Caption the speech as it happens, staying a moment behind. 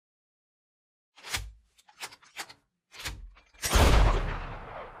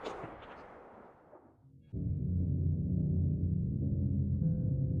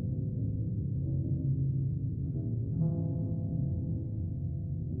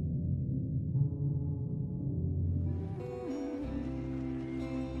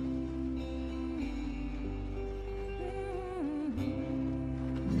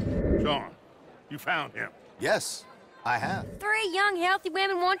You found him? Yes, I have. 3 young, healthy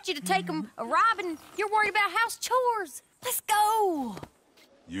women want you to take them a robbing. You're worried about house chores. Let's go.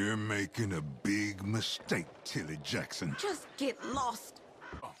 You're making a big mistake, Tilly Jackson. Just get lost.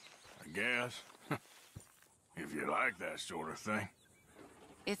 Oh, I guess. If you like that sort of thing.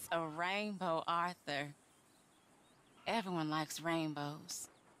 It's a rainbow, Arthur. Everyone likes rainbows.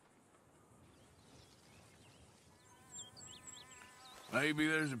 Maybe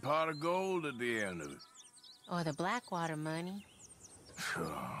there's a pot of gold at the end of it. Or the Blackwater money.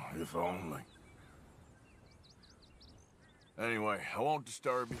 If only. Anyway, I won't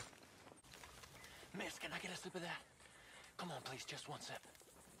disturb you. Miss, can I get a sip of that? Come on, please, just one sip.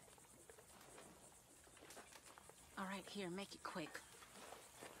 All right, here, make it quick.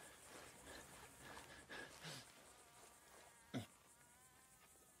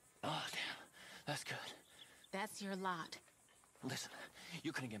 Oh, damn. That's good. That's your lot. Listen,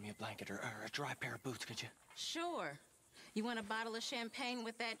 you couldn't get me a blanket or a dry pair of boots, could you? Sure. You want a bottle of champagne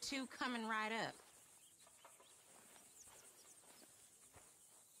with that, too? Coming right up.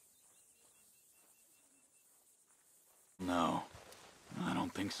 No, I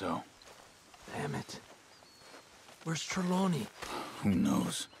don't think so. Damn it. Where's Trelawney? Who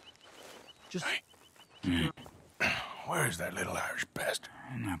knows? Just... Where's that little Irish bastard?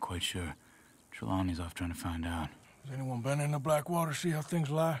 I'm not quite sure. Trelawney's off trying to find out. Has anyone been in the Blackwater, see how things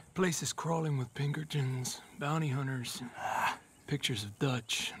lie? Place is crawling with Pinkertons, bounty hunters, pictures of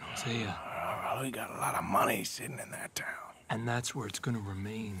Dutch and Hosea. Well, we got a lot of money sitting in that town. And that's where it's gonna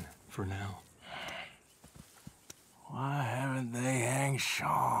remain for now. Why haven't they hanged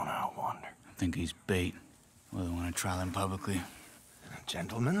Sean, I wonder? I think he's bait. Well, they want to trial him publicly.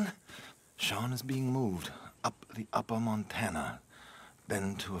 Gentlemen, Sean is being moved up the upper Montana,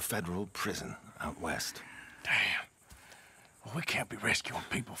 then to a federal prison out west. Damn. Well, we can't be rescuing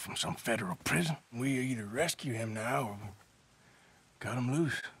people from some federal prison. We either rescue him now or cut him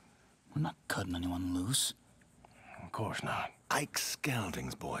loose. We're not cutting anyone loose. Of course not. Ike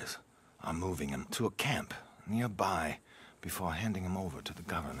Skelding's boys are moving him to a camp nearby before handing him over to the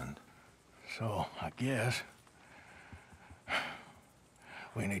government. So, I guess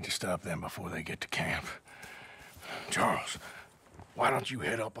we need to stop them before they get to camp. Charles, why don't you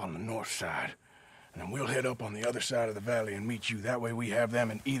head up on the north side, and then we'll head up on the other side of the valley and meet you. That way we have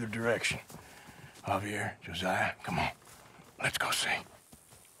them in either direction. Javier, Josiah, come on. Let's go see.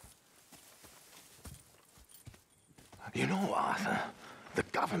 You know, Arthur, the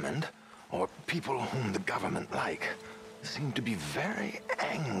government, or people whom the government like, seem to be very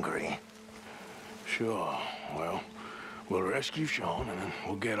angry. Sure. Well, we'll rescue Sean, and then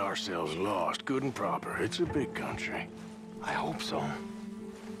we'll get ourselves lost, good and proper. It's a big country. I hope so.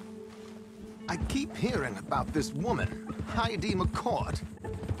 I keep hearing about this woman, Heidi McCourt.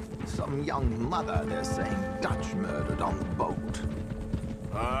 Some young mother, they're saying, Dutch murdered on the boat.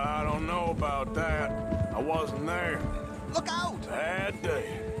 I don't know about that. I wasn't there. Look out! Bad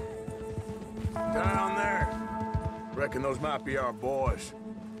day. Down there. Reckon those might be our boys.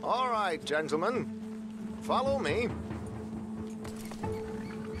 All right, gentlemen. Follow me.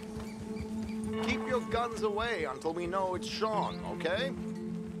 Keep your guns away until we know it's Sean, okay?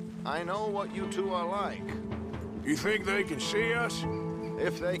 I know what you two are like. You think they can see us?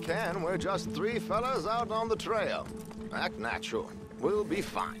 If they can, we're just 3 fellas out on the trail. Act natural. We'll be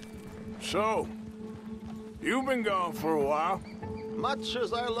fine. So, you've been gone for a while. Much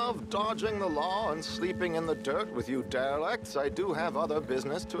as I love dodging the law and sleeping in the dirt with you derelicts, I do have other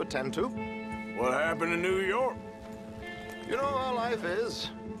business to attend to. What happened in New York? You know how life is.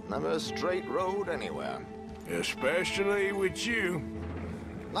 Never a straight road anywhere. Especially with you.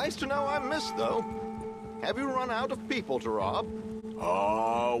 Nice to know I'm missed, though. Have you run out of people to rob?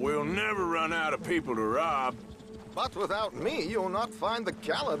 Oh, we'll never run out of people to rob. But without me, you'll not find the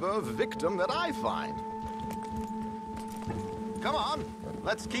caliber of victim that I find. Come on,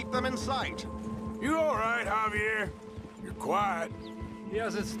 let's keep them in sight. You all right, Javier? You're quiet. He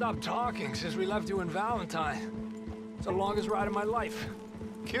hasn't stopped talking since we left you in Valentine. It's the longest ride of my life.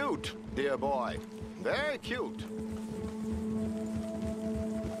 Cute, dear boy. Very cute.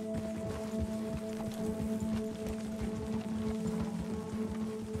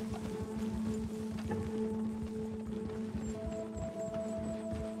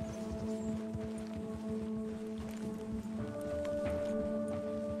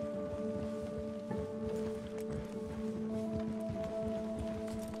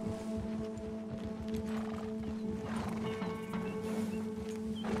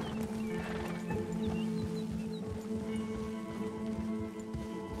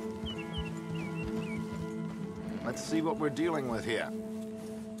 Let's see what we're dealing with here.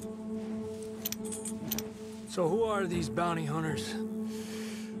 So who are these bounty hunters?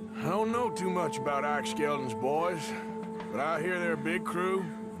 I don't know too much about Ike Skeldon's boys, but I hear they're a big crew,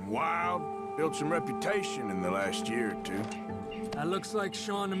 wild, built some reputation in the last year or two. That looks like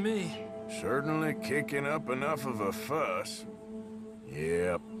Sean to me. Certainly kicking up enough of a fuss.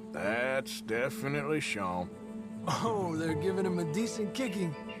 Yep, that's definitely Sean. Oh, they're giving him a decent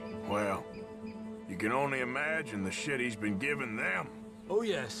kicking. Well, you can only imagine the shit he's been giving them. Oh,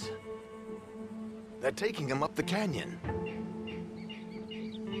 yes. They're taking him up the canyon.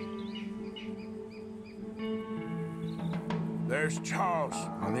 There's Charles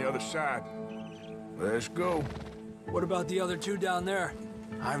on the other side. Let's go. What about the other two down there?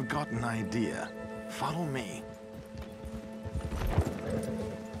 I've got an idea. Follow me.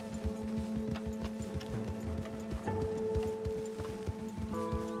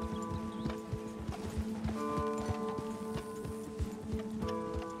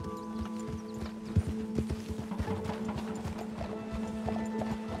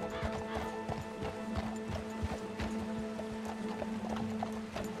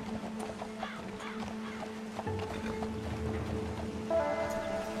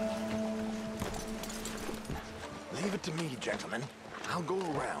 Leave it to me, gentlemen. I'll go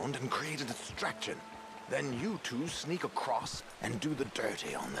around and create a distraction. Then you two sneak across and do the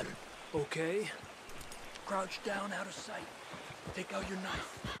dirty on them. Okay. Crouch down out of sight. Take out your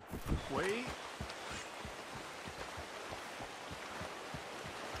knife. Wait.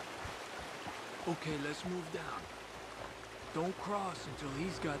 Okay, let's move down. Don't cross until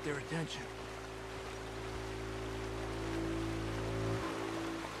he's got their attention.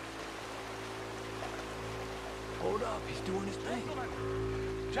 Hold up, he's doing his thing.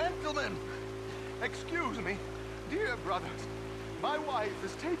 Gentlemen! Excuse me. Dear brothers, my wife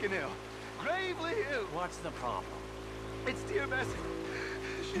is taken ill. Gravely ill. What's the problem? It's dear Bessie.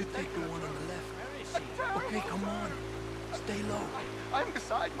 You take the one on the left. Where is she? Okay, come on. Stay low. I'm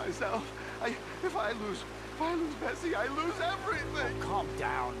beside myself. If I lose Bessie, I lose everything. Calm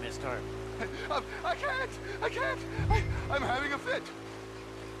down, mister. I can't. I'm having a fit.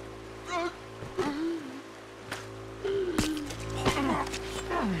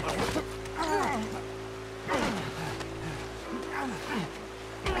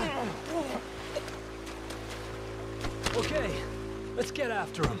 Okay, let's get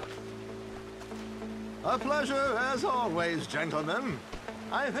after him. A pleasure, as always, gentlemen.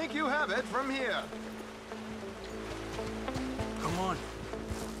 I think you have it from here. Come on.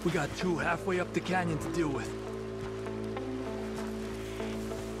 We got two halfway up the canyon to deal with.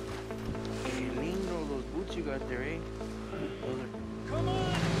 Qué lindo those boots you got there, eh? Come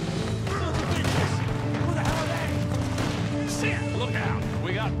on! Son of bitches! Who the hell are they? Shit! Look out!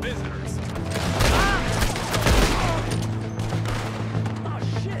 We got visitors. Oh,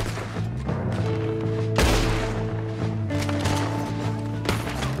 shit!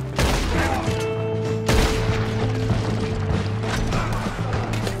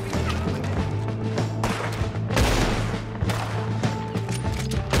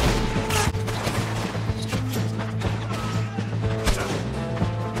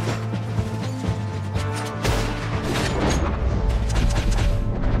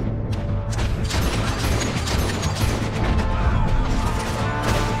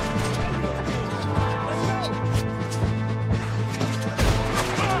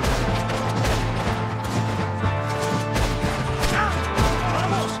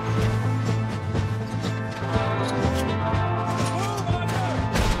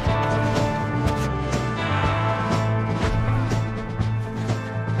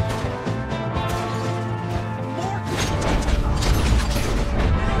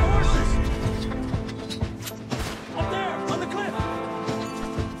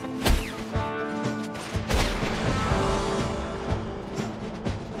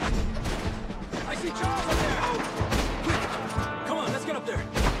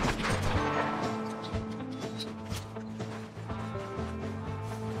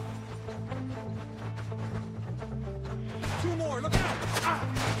 Two more, look out!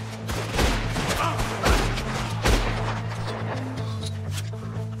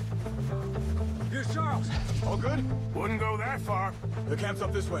 Here's Charles. All good? Wouldn't go that far. The camp's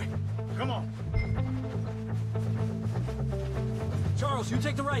up this way. Come on. Charles, you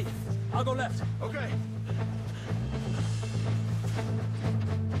take the right. I'll go left. Okay.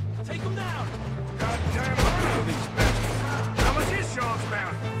 Take him down! Goddamn hurry with these bastards. How much is Sean's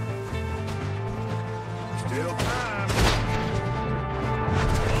bounty? Still time.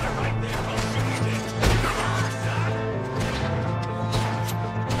 Right there, I'll shoot you dead.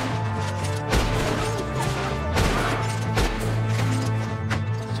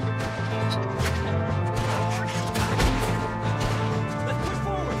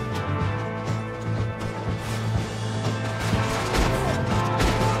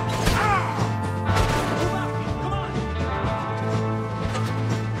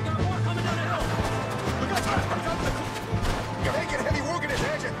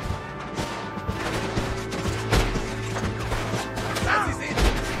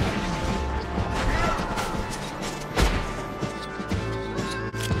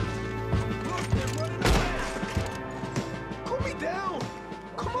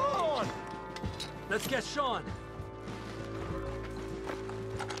 Let's get Sean.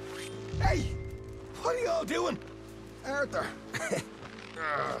 Hey! What are you all doing? Arthur.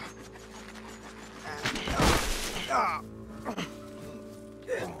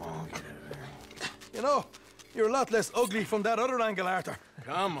 You know, you're a lot less ugly from that other angle, Arthur.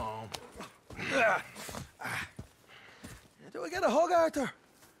 Come on. Do I get a hug, Arthur?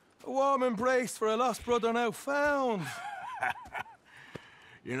 A warm embrace for a lost brother now found.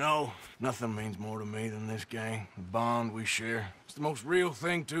 You know, nothing means more to me than this gang, the bond we share. It's the most real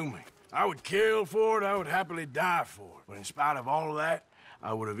thing to me. I would kill for it, I would happily die for it. But in spite of all of that,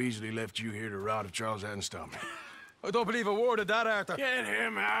 I would have easily left you here to rot if Charles hadn't stopped me. I don't believe a word of that, Arthur. Get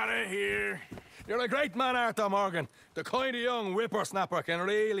him out of here. You're a great man, Arthur Morgan. The kind of young whippersnapper I can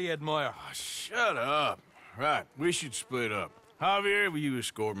really admire. Oh, shut up. Right, we should split up. Javier, will you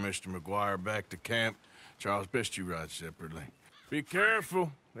escort Mr. McGuire back to camp? Charles, best you ride separately. Be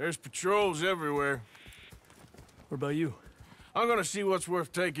careful. There's patrols everywhere. What about you? I'm gonna see what's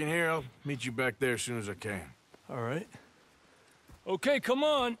worth taking here. I'll meet you back there as soon as I can. All right. Okay, come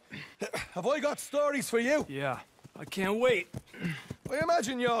on. Have I got stories for you? Yeah, I can't wait. I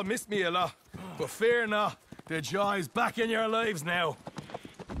imagine y'all missed me a lot. But fear not, the joy's back in your lives now.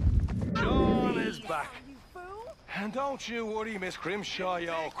 John is back. And don't you worry, Miss Grimshaw, you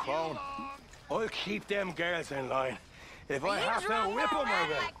old crone. I'll keep them girls in line. If I have to whip them, I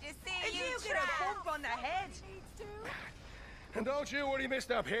will. If you get a bump on the head. And don't you worry,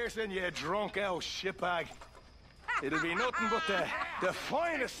 Mr. Pearson, you drunk old shitbag. It'll be nothing but the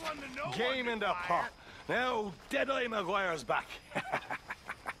finest game in the pot. Now, Deadeye McGuire's back.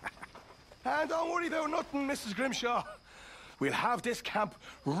 And don't worry about nothing, Mrs. Grimshaw. We'll have this camp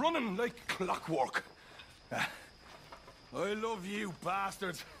running like clockwork. I love you,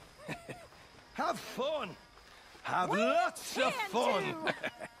 bastards. Have fun. Have lots of fun.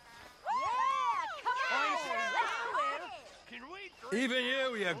 Even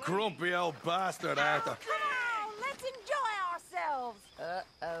you grumpy old bastard, Arthur. Come on, let's enjoy ourselves.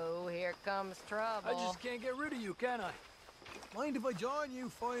 Uh-oh, here comes trouble. I just can't get rid of you, can I? Mind if I join you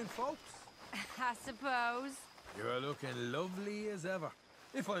fine folks? I suppose. You're looking lovely as ever,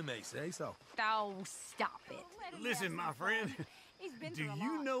 if I may say so. Oh, stop it. Listen, my friend. Do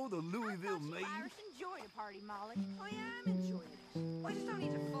you know the Louisville maid? Enjoyed a party, Molly. I am enjoying it. I just don't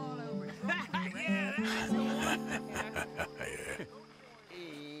need to fall over. Yeah, that's the one.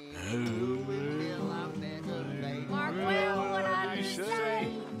 Mark Will, what I just say.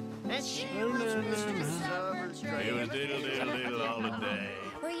 And she was It was diddle all the day.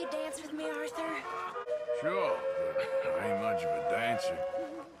 Will you dance with me, Arthur? Sure, but I ain't much of a dancer.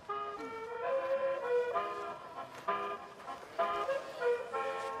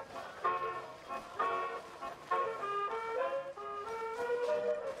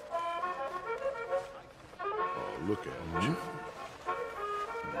 Oh, look at you.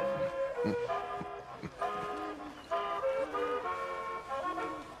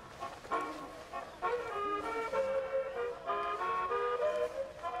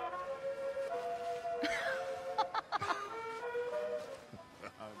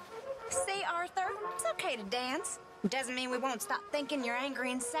 See, Arthur, it's okay to dance. Doesn't mean we won't stop thinking you're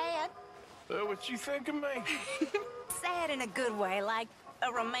angry and sad. What you think of me? Sad in a good way, like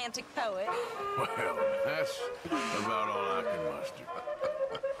a romantic poet. Well, that's about all I can muster.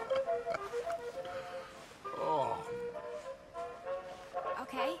 Oh.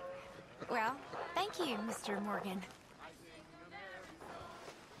 Okay. Well, thank you, Mr. Morgan.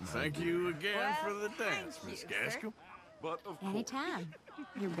 Thank you again Well, for the dance, thank Miss you, sir. Gaskell. But of course. Anytime.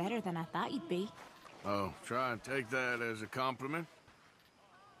 You're better than I thought you'd be. Oh, try and take that as a compliment.